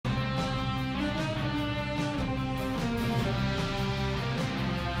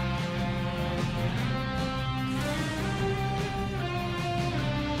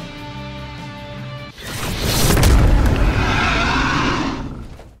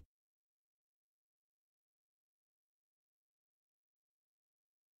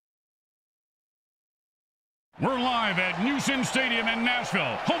We're live at Gnashville Stadium in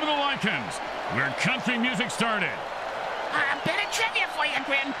Gnashville, home of the Lycans, where country music started. A bit of trivia for you,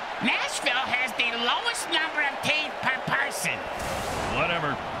 Grim. Gnashville has the lowest number of teeth per person.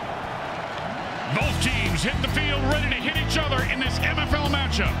 Whatever. Both teams hit the field ready to hit each other in this MFL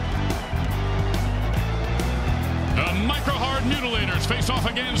matchup. The Microhard Mutilators face off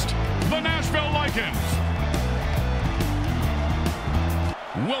against the Gnashville Lycans.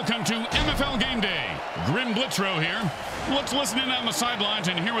 Welcome to MFL Game Day. Grim Blitzrow here. Let's listen in on the sidelines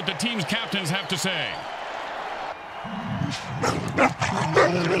and hear what the team's captains have to say.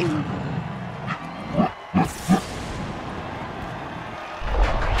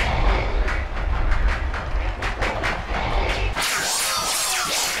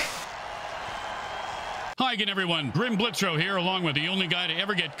 Hi again, everyone. Grim Blitzrow here, along with the only guy to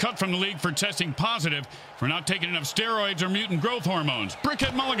ever get cut from the league for testing positive for not taking enough steroids or mutant growth hormones.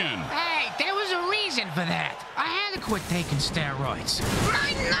 Brickhead Mulligan. Hey, there was a reason for that. I had to quit taking steroids.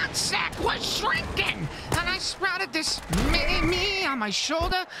 My nutsack was shrinking, and I sprouted this mini-me on my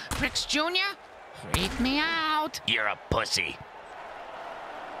shoulder. Bricks Jr. freaked me out. You're a pussy.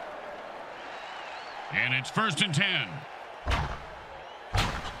 And it's 1st and 10.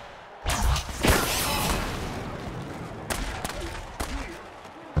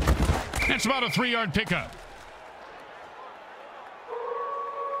 It's about a 3-yard pickup.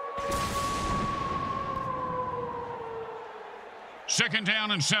 Second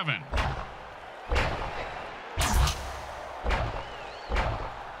down and 7. Murphy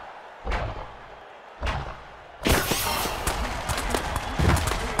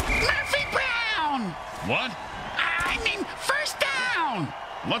Brown! What? I mean, first down!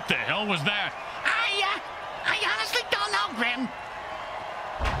 What the hell was that? I honestly don't know, Grim.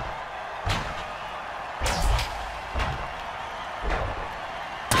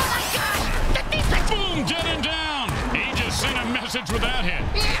 Boom! Get him down! He just sent a message with that hit.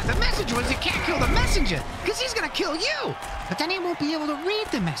 Yeah, the message was you can't kill the messenger, because he's going to kill you. But then he won't be able to read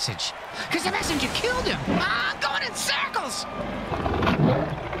the message, because the messenger killed him. I'm going in circles.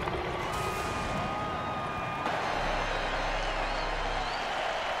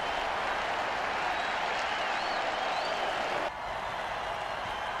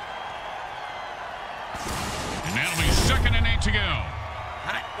 And that'll be 2nd and 8 to go.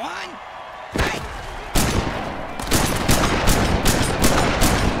 Hot one.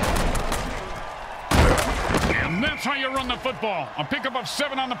 And that's how you run the football. A pickup of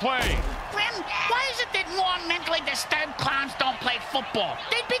 7 on the play. Grim, why is it that more mentally disturbed clowns don't play football?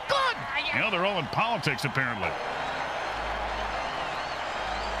 They'd be good. Yeah, they're all in politics, apparently.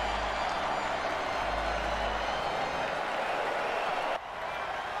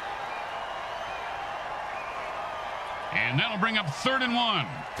 And that'll bring up 3rd and 1.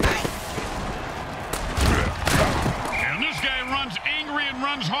 And this guy runs angry and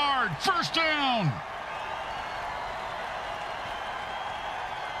runs hard. 1st down.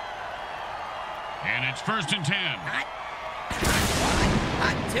 And it's 1st and 10. Hot one,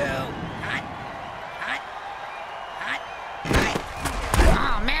 hot two, hot.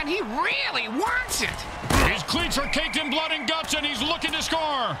 Oh, man, he really wants it. His cleats are caked in blood and guts, and he's looking to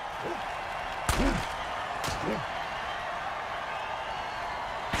score.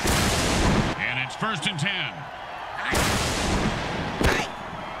 And it's 1st and 10.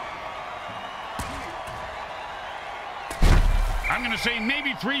 I'm going to say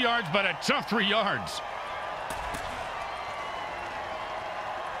maybe 3 yards, but a tough 3 yards.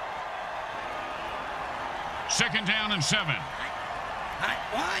 Second down and 7. Hot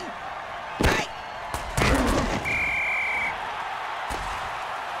one.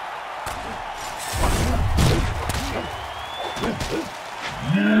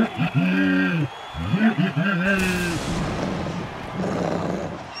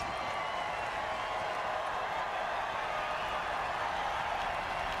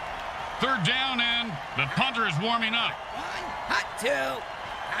 Third down, and the punter is warming up. One, hot two,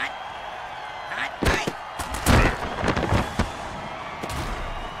 hot.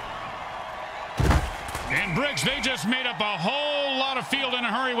 And Bricks, they just made up a whole lot of field in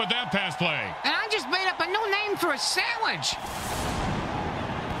a hurry with that pass play. And I just made up a new name for a sandwich.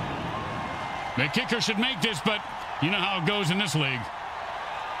 The kicker should make this, but you know how it goes in this league.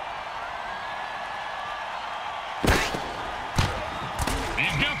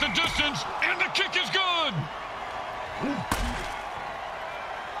 He's got the distance, and the kick is good.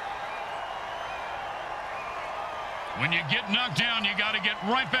 When you get knocked down, you got to get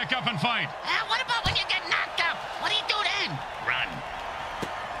right back up and fight. What about when you get knocked up? What do you do then? Run.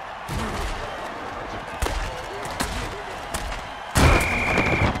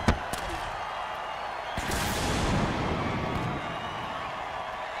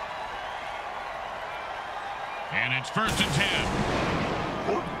 first and 10.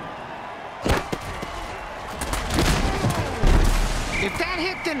 If that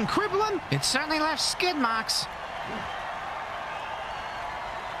hit didn't cripple him, it certainly left skid marks.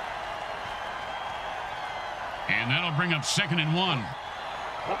 And that'll bring up 2nd and 1.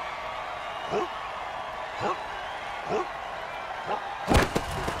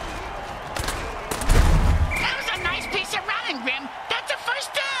 That was a nice piece of running, Grim. That's a first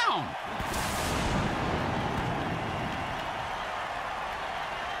down.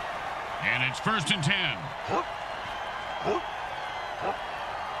 And it's 1st and 10.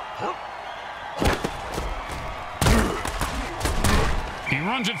 He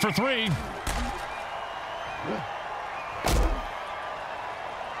runs it for 3.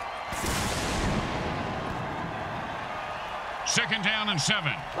 Second down and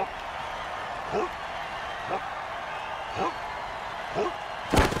 7.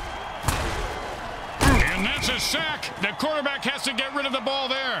 And that's a sack. The quarterback has to get rid of the ball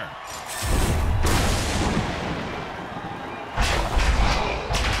there.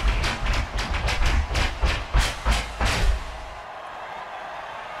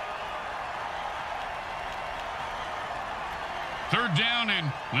 Third down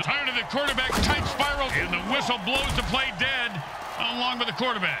and tired of the quarterback tight spiral. And the whistle blows the play dead along with the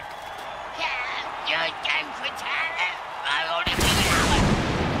quarterback.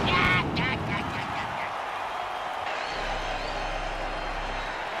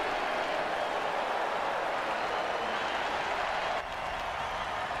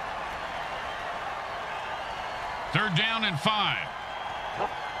 Third down and 5.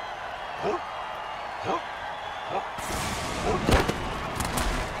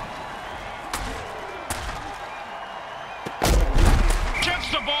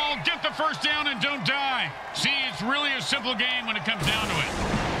 Catch the ball, get the first down, and don't die. See, it's really a simple game when it comes down to it.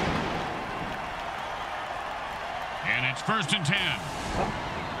 And it's 1st and 10.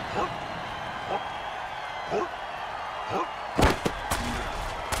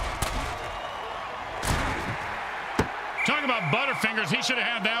 Talk about Butterfingers, he should have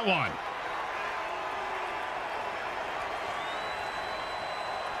had that one.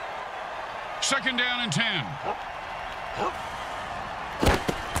 Second down and 10.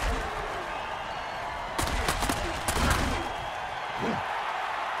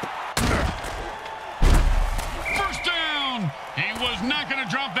 First down. He was not going to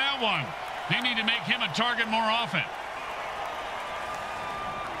drop that one. They need to make him a target more often.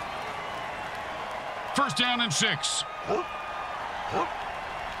 First down and 6. And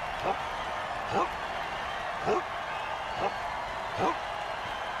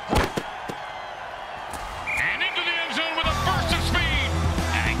into the end zone with a burst of speed.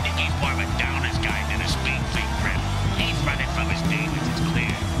 I think he's more of a downers guy than a speed freak, Grim. He's running from his demons, it's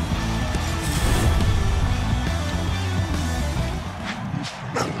clear.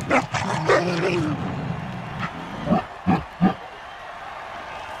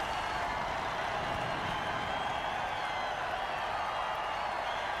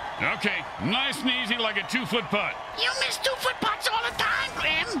 Okay, nice and easy like a 2-foot putt. You miss 2-foot putts all the time,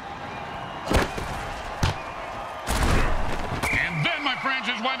 Grim. And that, my friends,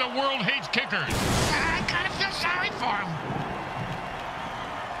 is why the world hates kickers. I kind of feel sorry for him.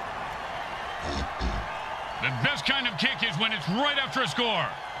 The best kind of kick is when it's right after a score.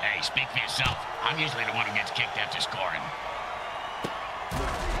 Hey, speak for yourself. I'm usually the one who gets kicked after scoring.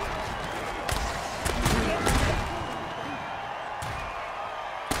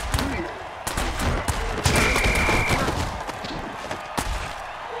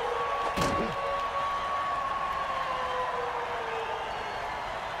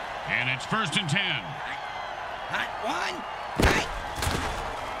 And it's 1st and 10. Hot one.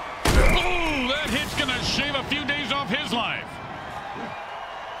 Oh, that hit's going to shave a few days off his life.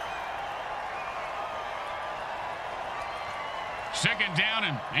 Second down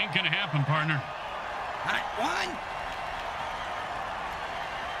and ain't going to happen, partner. Hot one.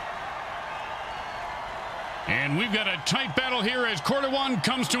 And we've got a tight battle here as quarter 1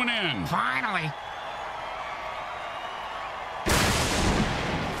 comes to an end. Finally.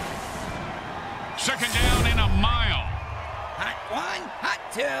 Second down in a mile. Hot one. Hot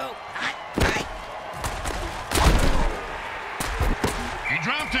two. Hot. He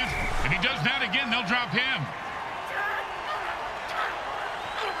dropped it. If he does that again, they'll drop him.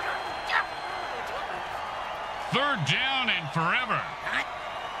 Third down and forever.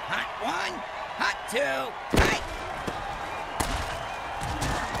 Hot one. Hot two. Hot.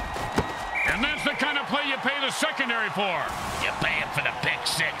 And that's the kind of play you pay the secondary for. You pay him for the pick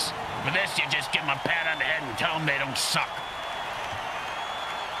 6. For this, you just give them a pat on the head and tell them they don't suck.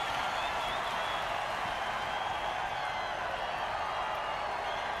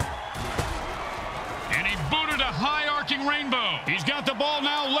 high arcing rainbow. He's got the ball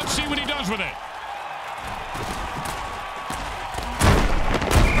now. Let's see what he does with it.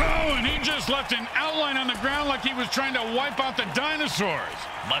 Oh, and he just left an outline on the ground like he was trying to wipe out the dinosaurs.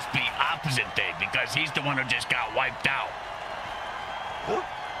 Must be opposite day because he's the one who just got wiped out.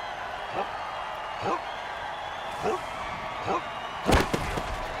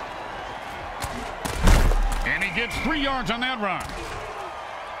 And he gets 3 yards on that run.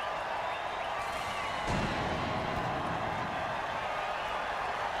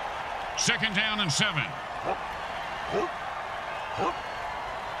 Second down and 7.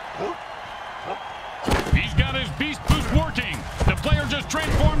 He's got his beast boost working. The player just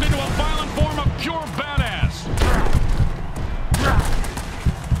transformed into a violent form of pure badass.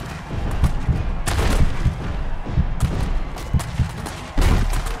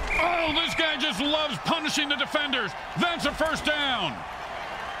 Oh, this guy just loves punishing the defenders. That's a first down.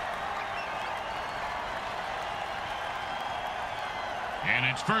 And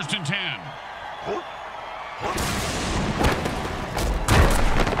it's 1st and 10.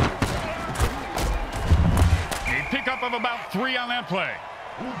 A pickup of about 3 on that play.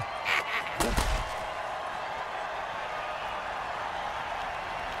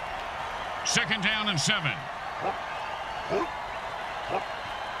 Second down and 7.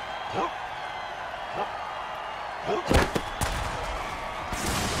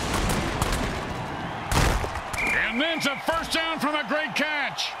 And then it's a first down from a great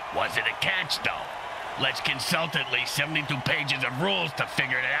catch. Was it a catch, though? Let's consult at least 72 pages of rules to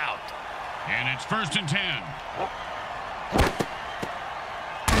figure it out. And it's 1st and 10.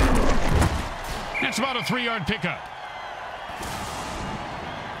 That's about a 3-yard pickup.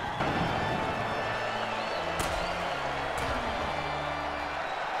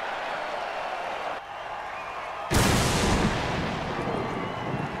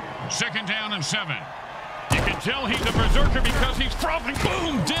 Second down and 7. You can tell he's a berserker because he's frothing.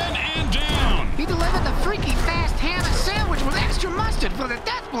 Boom! Dead and down. He delivered the freaky fast ham sandwich with extra mustard for the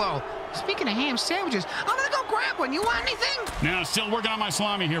death blow. Speaking of ham sandwiches, I'm gonna go grab one. You want anything? Now, still working on my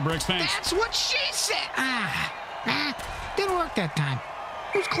salami here, Bricks. Thanks. That's what she said. Didn't work that time.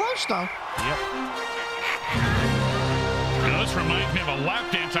 It was close, though. Yep. Now, this reminds me of a lap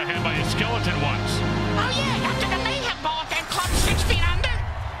dance I had by a skeleton once. Oh, yeah, after the mayhem ball at that club 6 feet under.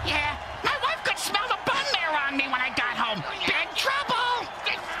 Yeah, my wife could smell the bun there on me when I got home. Big trouble!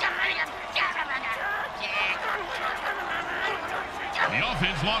 The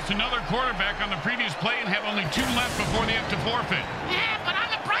offense lost another quarterback on the previous play and have only 2 left before they have to forfeit. Yeah, but on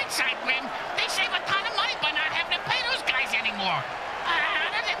the bright side, Grim, they save a ton of money by not having to pay those guys anymore.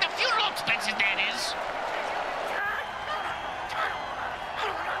 Other than the funeral expenses, that is.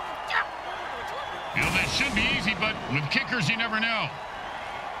 You know, that should be easy, but with kickers, you never know.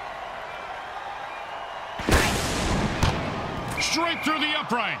 Straight through the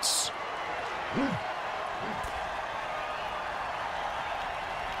uprights.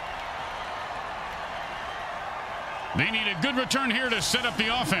 They need a good return here to set up the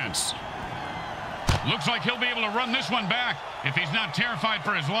offense. Looks like he'll be able to run this one back if he's not terrified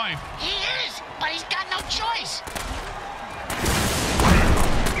for his life. He is, but he's got no choice.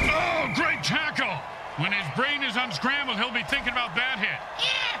 Oh, great tackle. When his brain is unscrambled, he'll be thinking about that hit.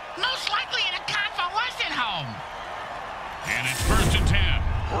 Yeah, most likely in a convalescent home. And it's 1st and 10.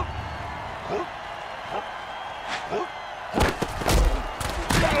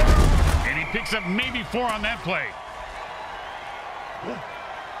 And he picks up maybe 4 on that play.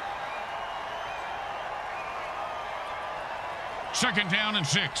 Second down and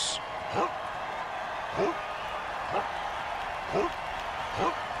 6.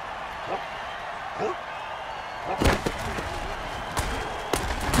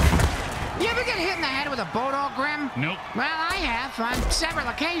 You ever get hit in the head with a bulldog, Grim? Nope. Well, I have on several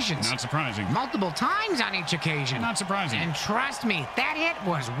occasions. Not surprising. Multiple times on each occasion. Not surprising. And trust me, that hit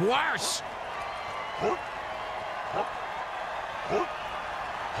was worse.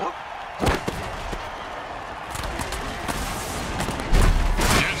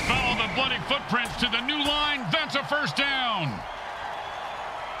 Just follow the bloody footprints to the new line. That's a first down.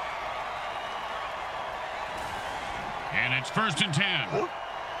 And it's 1st and 10.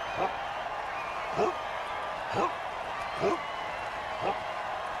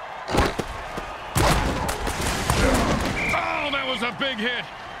 Oh, that was a big hit.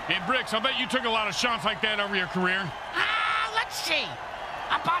 Hey, Bricks, I bet you took a lot of shots like that over your career. Let's see.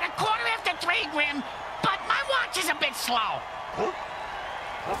 About 3:15, Grim, but my watch is a bit slow.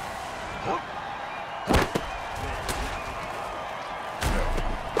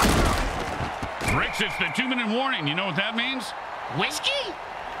 Bricks, it's the 2-minute warning. You know what that means? Whiskey?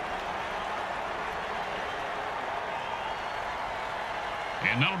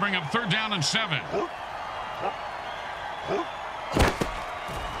 And that'll bring up 3rd down and 7.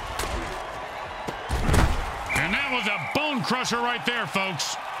 And that was a bone crusher right there,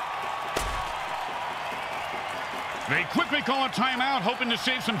 folks. They quickly call a timeout, hoping to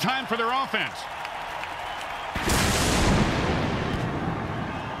save some time for their offense.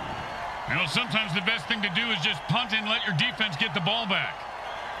 You know, sometimes the best thing to do is just punt and let your defense get the ball back.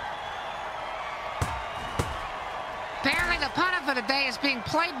 Apparently the punter for the day is being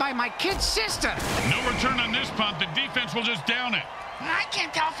played by my kid's sister. No return on this punt. The defense will just down it. I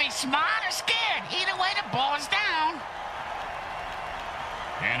can't tell if he's smart or scared. Either way, the ball is down.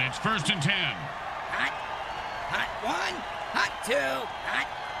 And it's 1st and 10. Hot. Hot 1. Hot 2. Hot.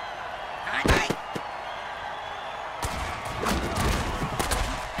 Hot 8.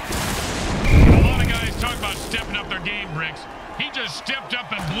 A lot of guys talk about stepping up their game, Bricks. He just stepped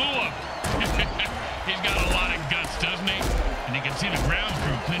up and blew up. He's got a lot of guts, doesn't he? And you can see the ground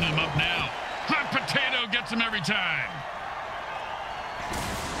crew cleaning him up now. Hot potato gets him every time.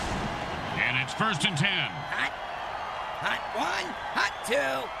 And it's 1st and 10. Hot. Hot 1. Hot 2.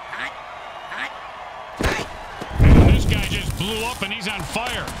 Hot. Hot. Hot. And this guy just blew up and he's on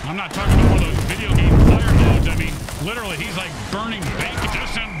fire. I'm not talking about one of those video game fire modes. I mean, literally, he's like burning bacon.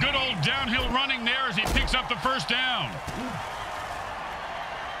 Just some good old downhill running there as he picks up the 1st down.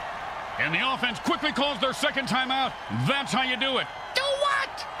 And the offense quickly calls their 2nd timeout. That's how you do it. Do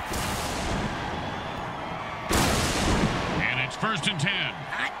what? And it's 1st and 10.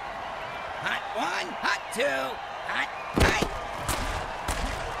 Hot. Hot 1. Hot 2. Hot. Hot.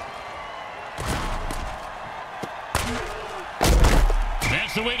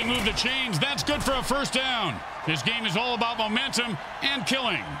 That's the way to move the chains. That's good for a 1st down. This game is all about momentum and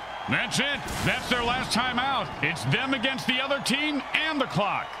killing. That's it. That's their last timeout. It's them against the other team and the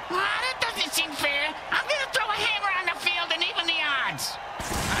clock. That doesn't seem fair. I'm going to throw a hammer on the field and even the odds.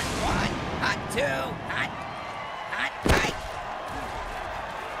 Hot 1. Hot 2. Hot. Hot. Hot.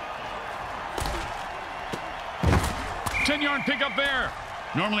 10-yard pickup there.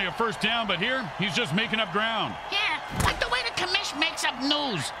 Normally a 1st down, but here he's just making up ground. Yeah, like the way the commish makes up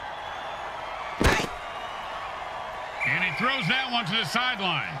news. And he throws that one to the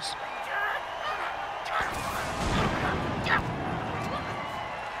sidelines.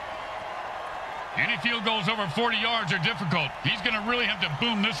 Any field goals over 40 yards are difficult. He's going to really have to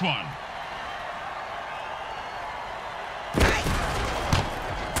boom this one.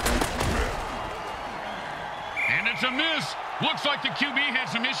 And it's a miss. Looks like the QB had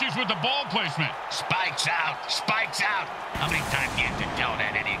some issues with the ball placement. Spikes out. Spikes out. How many times do you have to tell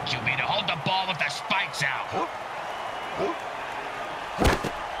that idiot QB to hold the ball with the spikes out?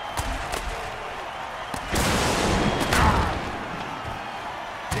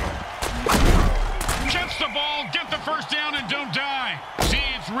 Catch the ball, get the 1st down, and don't die. See,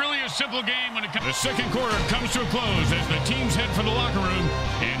 it's really a simple game when it comes. The 2nd quarter comes to a close as the teams head for the locker room,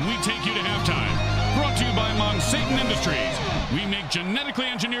 and we take you to halftime. Brought to you by Monsatan Industries. We make genetically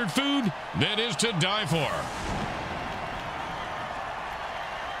engineered food that is to die for.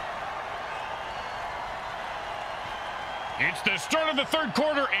 It's the start of the 3rd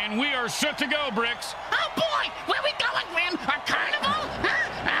quarter, and we are set to go, Bricks. Oh, boy! Where we going, Grim? A carnival?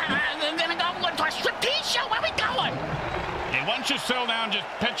 I'm gonna go to a striptease show. Where we going? Hey, why don't you settle down? Just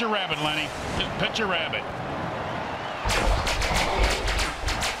pet your rabbit, Lenny. Just pet your rabbit.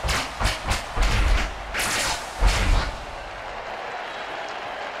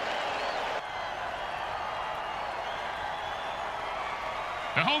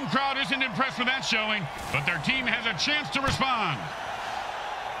 The home crowd isn't impressed with that showing, but their team has a chance to respond.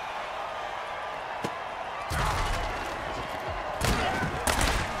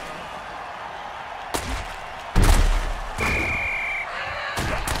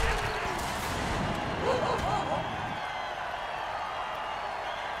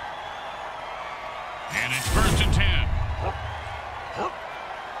 And it's 1st and 10.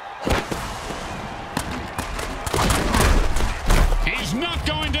 He's not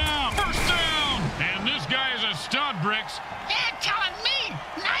going down. 1st down. And this guy is a stud, Bricks. They're telling me.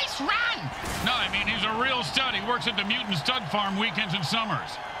 Nice run. No, I mean, he's a real stud. He works at the Mutant Stud Farm weekends and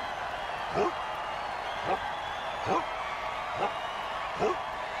summers.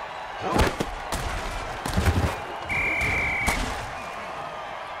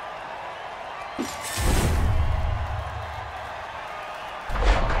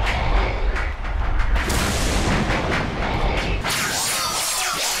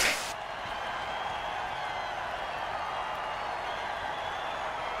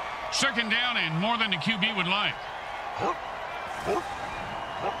 Second down and more than the QB would like.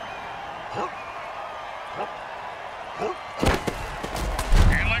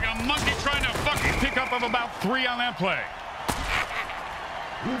 3 on that play.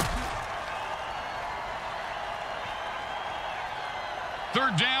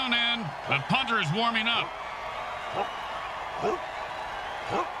 Third down, and the punter is warming up.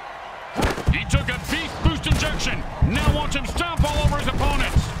 He took a beast boost injection. Now watch him stomp all over his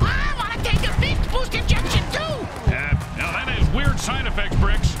opponents. I want to take a beast boost injection, too. Now that has weird side effects,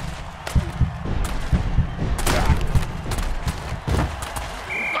 Bricks.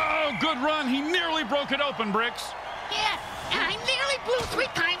 Oh, good run. He nearly broke it open, Bricks. Yeah, and I nearly blew 3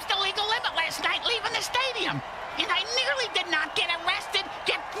 times the legal limit last night leaving the stadium. And I nearly did not get arrested,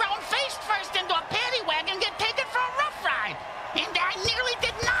 get thrown face first into a paddy wagon, get taken for a rough ride. And I nearly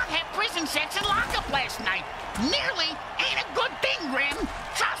did not have prison sex and lockup last night. Nearly ain't a good thing, Grim.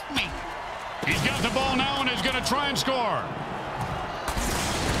 Trust me. He's got the ball now and is going to try and score.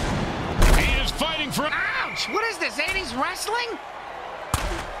 He is fighting for... Ouch! What is this, 80s wrestling?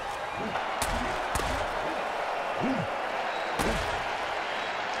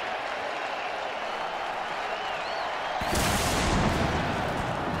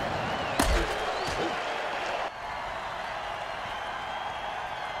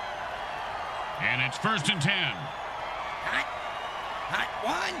 And it's 1st and 10. Hot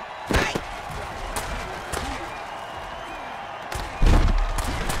one. Hot.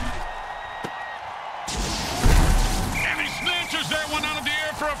 And he snatches that one out of the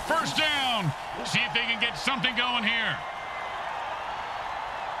air for a 1st down. See if they can get something going here.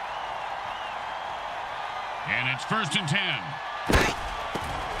 And it's 1st and 10.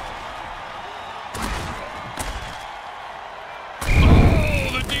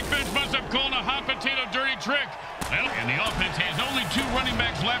 Called a hot potato dirty trick. And the offense has only 2 running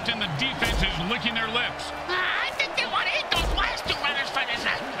backs left, and the defense is licking their lips. I think they want to hit those last 2 runners for this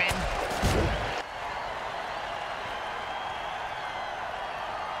husband.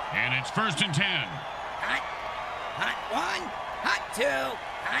 And it's 1st and 10. Hot one. Hot 2.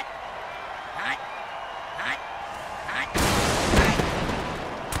 Hot.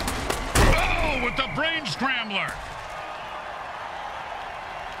 Oh, with the brain scrambler.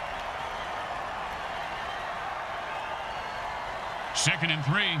 Second and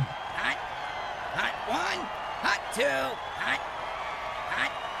 3. Hot one. Hot 2. Hot.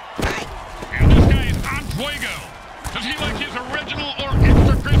 And this guy is on fuego. Does he like his original or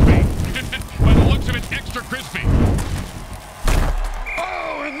extra crispy? By the looks of it, extra crispy.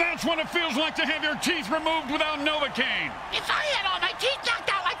 Oh, and that's what it feels like to have your teeth removed without Novocaine. If I had all my teeth knocked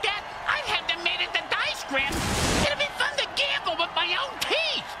out like that, I'd have them made into dice, Grim. It'd be fun to gamble with my own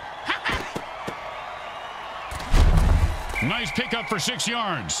teeth. Nice pickup for 6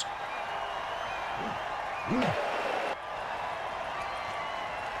 yards.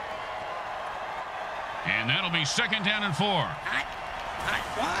 And that'll be 2nd down and 4. Hot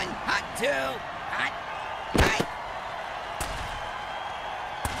one. Hot 2. Hot.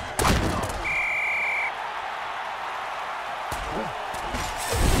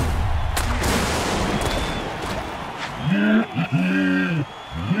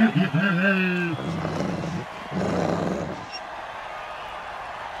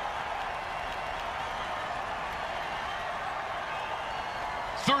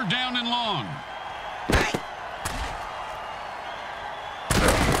 Third down and long.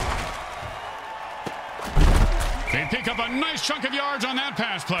 They pick up a nice chunk of yards on that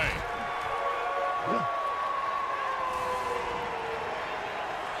pass play.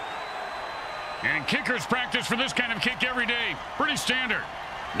 And kickers practice for this kind of kick every day. Pretty standard.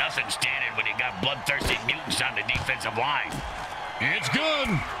 Nothing standard when you got bloodthirsty mutants on the defensive line. It's good.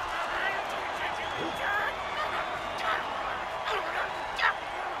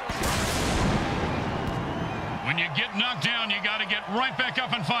 When you get knocked down, you got to get right back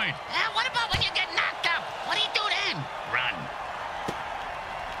up and fight. What about when you get knocked up? What do you do then? Run.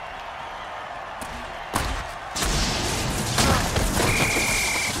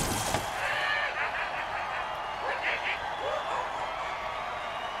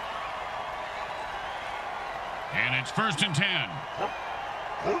 And it's 1st and 10.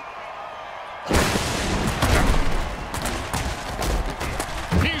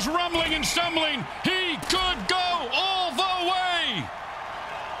 He's rumbling and stumbling. He could go all the way.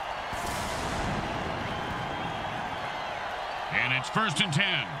 And it's 1st and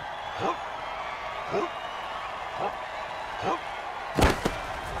 10.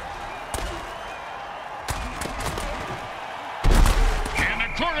 And the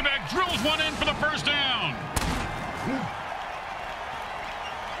quarterback drills one in for the 1st down.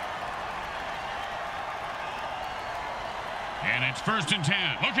 And it's 1st and 10.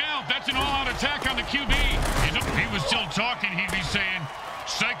 Look out, that's an all-out attack on the QB. If he was still talking, he'd be saying,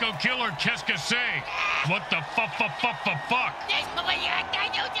 Psycho killer, qu'est-ce que c'est? What the fuck?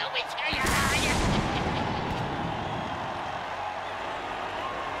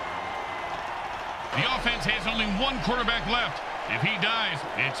 The offense has only one quarterback left. If he dies,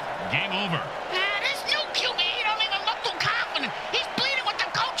 it's game over. This new QB, he don't even look too confident. He's pleading with the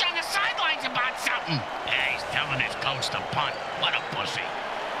coach on the sidelines about something. Yeah, he's telling his coach to punt. What a pussy.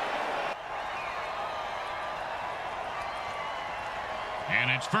 And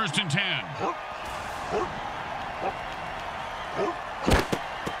it's 1st and 10.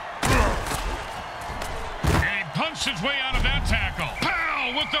 And he punched his way out of that tackle.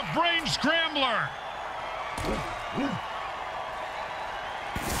 Pow! With the brain scrambler.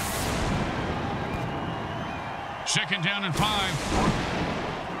 Second down and 5.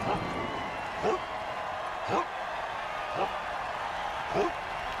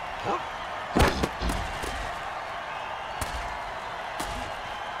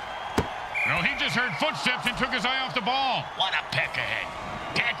 No, he just heard footsteps and took his eye off the ball. What a pick ahead.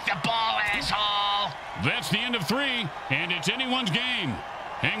 Get the ball, asshole. That's the end of 3, and it's anyone's game.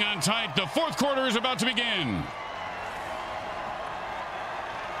 Hang on tight. The 4th quarter is about to begin.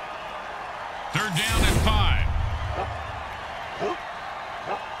 3rd down and 5.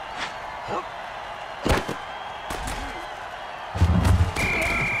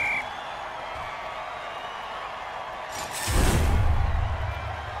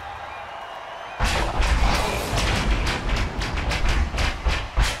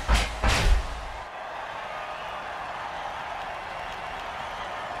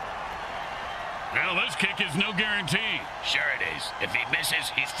 Well, this kick is no guarantee. Sure it is. If he misses,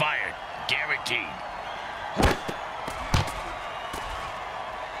 he's fired. Guaranteed.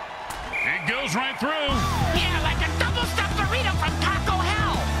 It goes right through. Yeah, like a double-stuffed burrito from Taco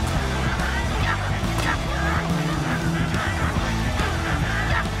Hell.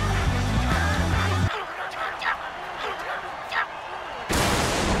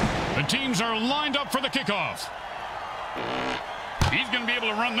 The teams are lined up for the kickoff. He's going to be able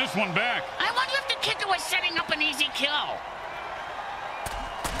to run this one back. I wonder if the kicker was setting up an easy kill.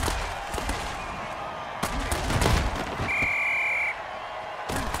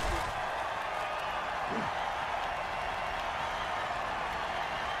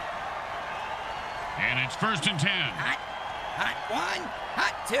 And it's 1st and 10. Hot 1,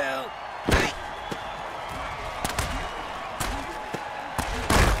 hot 2, hot.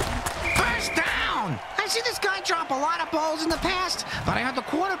 First down! I've seen this guy drop a lot of balls in the past, but I heard the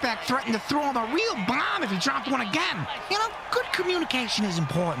quarterback threaten to throw him a real bomb if he dropped one again. You know, good communication is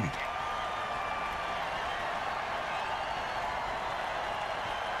important.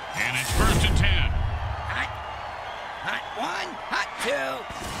 And it's 1st and 10. Hot 1, hot 2,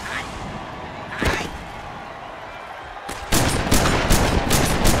 hot.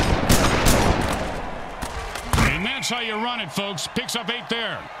 And that's how you run it, folks. Picks up 8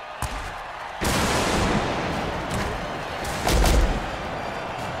 there.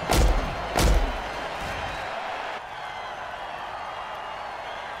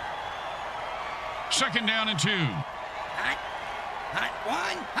 Second down and 2. Hot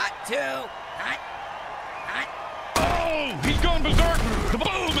 1, hot 2, hot. Oh, he's going berserk. The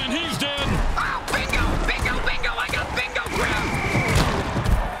boom, and he's dead. Oh, bingo, bingo, bingo, I got bingo grip.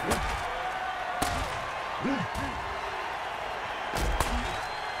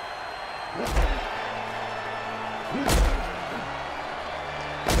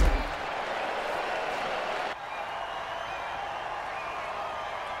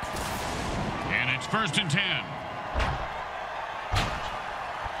 And it's 1st and 10.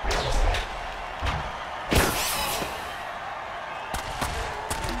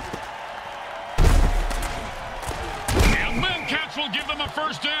 Will give them a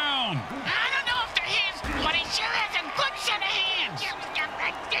first down. I don't know if they're his, but he sure has a good set of hands.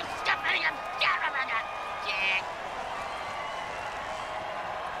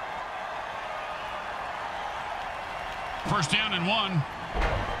 First down and 1.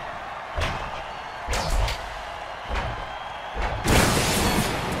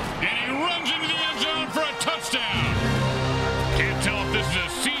 And he runs into the end zone for a touchdown. Can't tell if this is a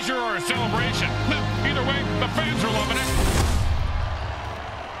seizure or a celebration. Either way, the fans are loving it.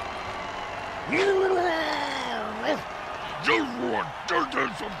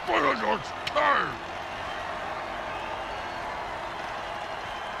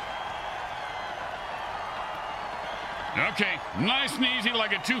 Okay, nice and easy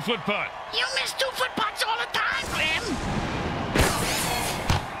like a 2-foot putt. You miss 2-foot putts all the time, Grim.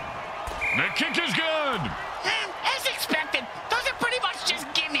 The kick is good. As expected, those are pretty much just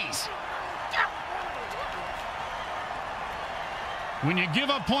gimmies. When you give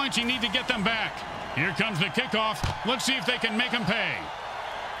up points, you need to get them back. Here comes the kickoff. Let's see if they can make them pay.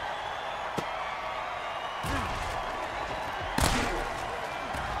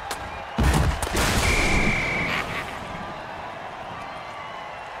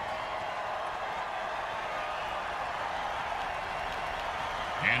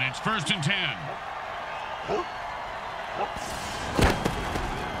 And it's 1st and 10.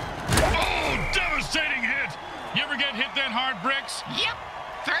 Oh, devastating hit. You ever get hit that hard, Bricks? Yep,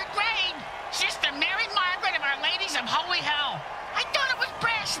 3rd grade. Sister Mary Margaret of Our Ladies of Holy Hell. I thought it was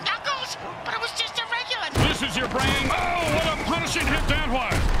brass knuckles, but it was just a regular. This is your brain. Oh, what a punishing hit that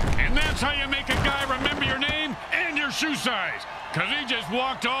was. And that's how you make a guy remember your name and your shoe size, because he just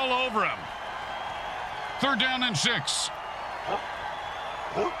walked all over him. 3rd down and 6.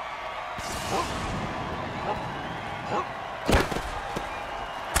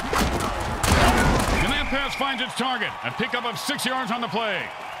 And that pass finds its target. A pickup of 6 yards on the play.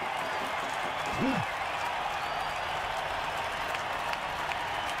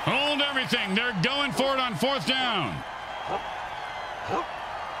 Hold everything. They're going for it on 4th down.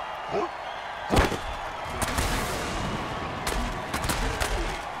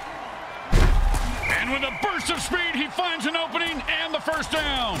 And with a burst of speed, he finds an opening and the 1st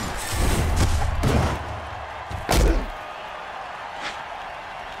down.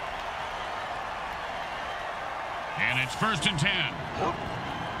 And it's 1st and 10.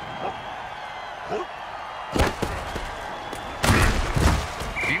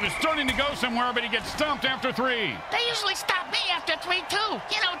 He was starting to go somewhere, but he gets stumped after 3. They usually stop me after 3, too.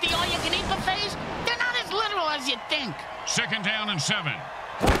 You know, the all-you-can-eat buffets, they're not as literal as you'd think. 2nd down and 7.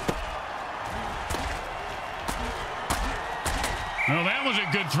 Well, that was a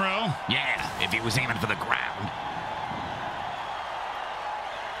good throw. Yeah, if he was aiming for the ground.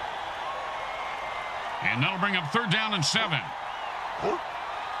 And that'll bring up 3rd down and 7.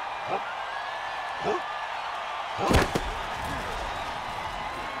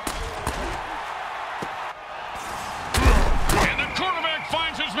 And the quarterback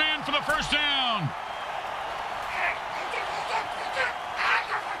finds his man for the 1st down.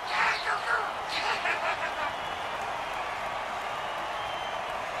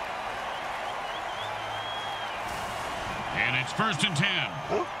 And it's 1st and 10.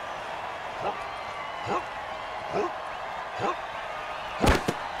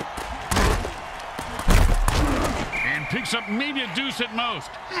 And picks up maybe a deuce at most.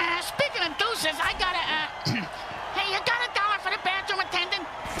 Speaking of deuces, I gotta, hey, you got $1 for the bathroom attendant?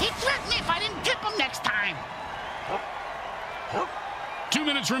 He threatened me if I didn't tip him next time. 2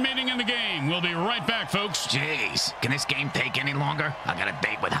 minutes remaining in the game. We'll be right back, folks. Jeez, can this game take any longer? I got a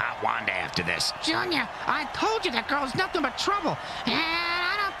date with Hot Wanda after this. Junior, I told you that girl's nothing but trouble. And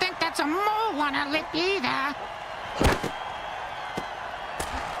I don't think that's a mole on her lip either.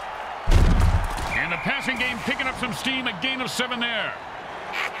 And the passing game picking up some steam, a gain of 7 there.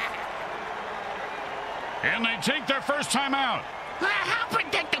 And they take their first time out. How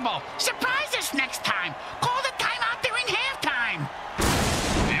predictable. Surprise us next time. Call the timeout during halftime.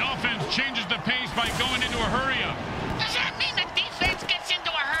 The offense changes the pace by going into a hurry-up. Does that mean the defense gets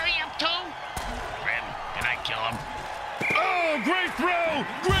into a hurry-up too? Grim, can I kill him? Oh, great throw!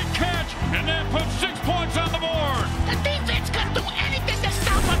 Great catch! And that puts 6 points on the board. The defense couldn't do anything to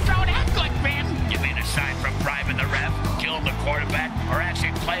stop a throw that good, Grim. You mean aside from bribing the ref, killing the quarterback, or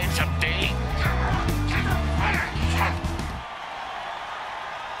actually playing some D?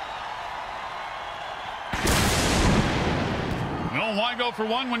 Well, why go for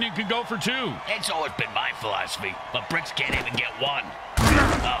 1 when you could go for 2? It's always been my philosophy, but Bricks can't even get 1.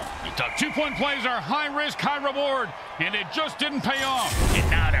 Oh, you talk 2-point plays are high risk, high reward, and it just didn't pay off. And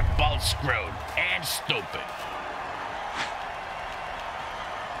now they're both screwed and stupid.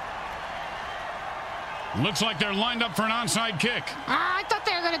 Looks like they're lined up for an onside kick. I thought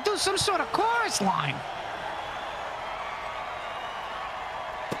they were going to do some sort of chorus line.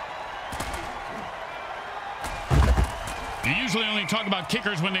 You usually only talk about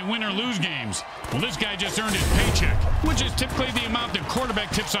kickers when they win or lose games. Well, this guy just earned his paycheck, which is typically the amount the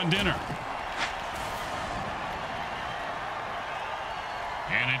quarterback tips on dinner.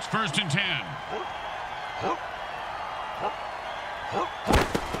 And it's 1st and 10.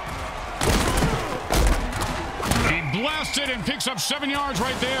 He blasted and picks up 7 yards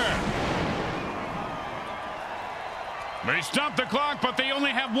right there. They stopped the clock, but they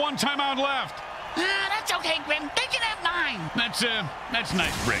only have 1 timeout left. That's okay, Grim. They can have 9. That's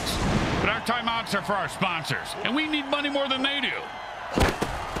nice, Bricks. But our timeouts are for our sponsors, and we need money more than they do.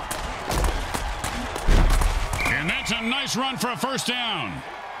 And that's a nice run for a 1st down.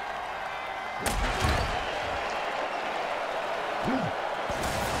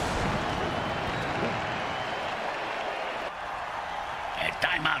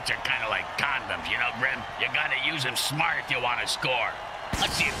 Timeouts are kind of like condoms, you know, Grim? You gotta use them smart if you want to score.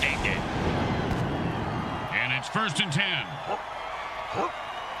 Let's see if they did. And it's 1st and 10.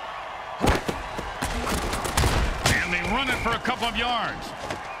 And they run it for a couple of yards.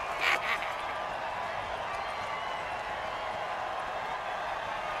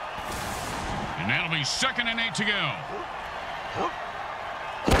 And that'll be 2nd and 8 to go.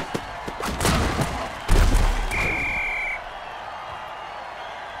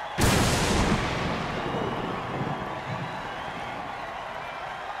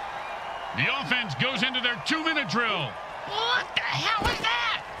 The offense goes into their 2-minute drill. What the hell is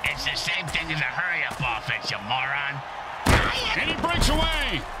that? It's the same thing as a hurry-up offense, you moron. And he breaks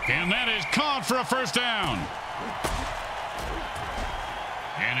away. And that is caught for a 1st down.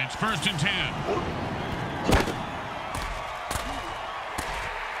 And it's 1st and 10.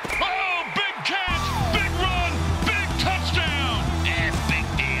 Oh, big catch, big run, big touchdown. Yeah, big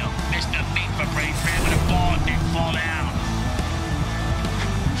deal. Missed the beat for Braves man with a ball and didn't fall down.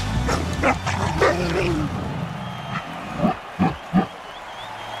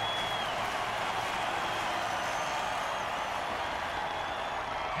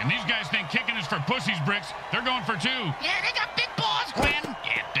 And these guys think kicking is for pussies, Bricks. They're going for 2. Yeah, they got big balls, Grim.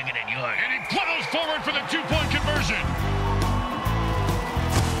 Yeah, bigger than yours. And he plows forward for the 2-point conversion.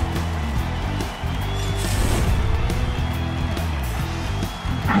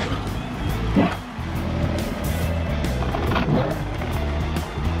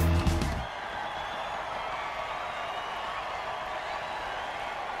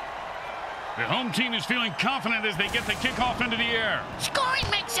 The home team is feeling confident as they get the kickoff into the air. Scoring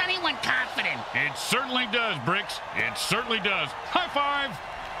makes anyone confident. It certainly does, Bricks. It certainly does. High five.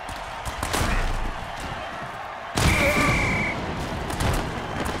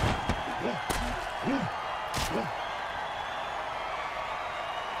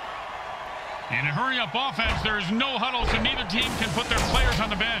 In a hurry-up offense, there is no huddle, so neither team can put their players on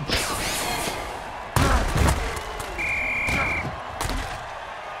the bench.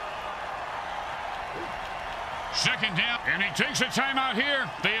 Second down, and he takes a timeout here.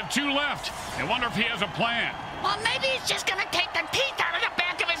 They have 2 left. I wonder if he has a plan. Well, maybe he's just going to take the teeth out of the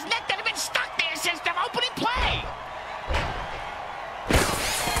back of his neck that have been stuck there since the opening play.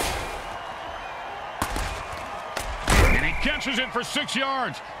 And he catches it for 6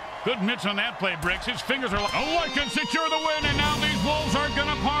 yards. Good mitts on that play, Bricks. His fingers are like, oh, I can secure the win, and now these Wolves are going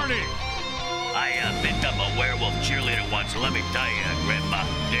to party. I picked up a werewolf cheerleader once, and let me tell you, Grandma,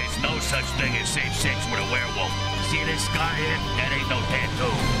 there's no such thing as safe sex with a werewolf. See this scar here? That ain't no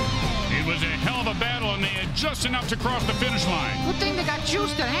tattoo. It was a hell of a battle, and they had just enough to cross the finish line. Good thing they got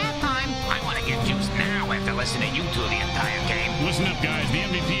juiced at halftime. I want to get juiced now after listening to you two the entire game. Listen up, guys. The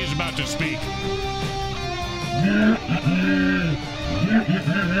MVP is about to speak.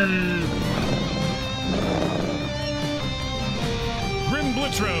 Grim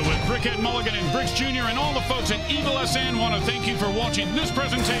Blitzrow with Brickhead Mulligan and Bricks Jr. and all the folks at Evil SN want to thank you for watching this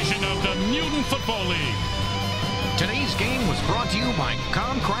presentation of the Mutant Football League. Today's game was brought to you by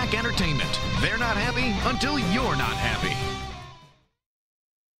Comcrack Entertainment. They're not happy until you're not happy.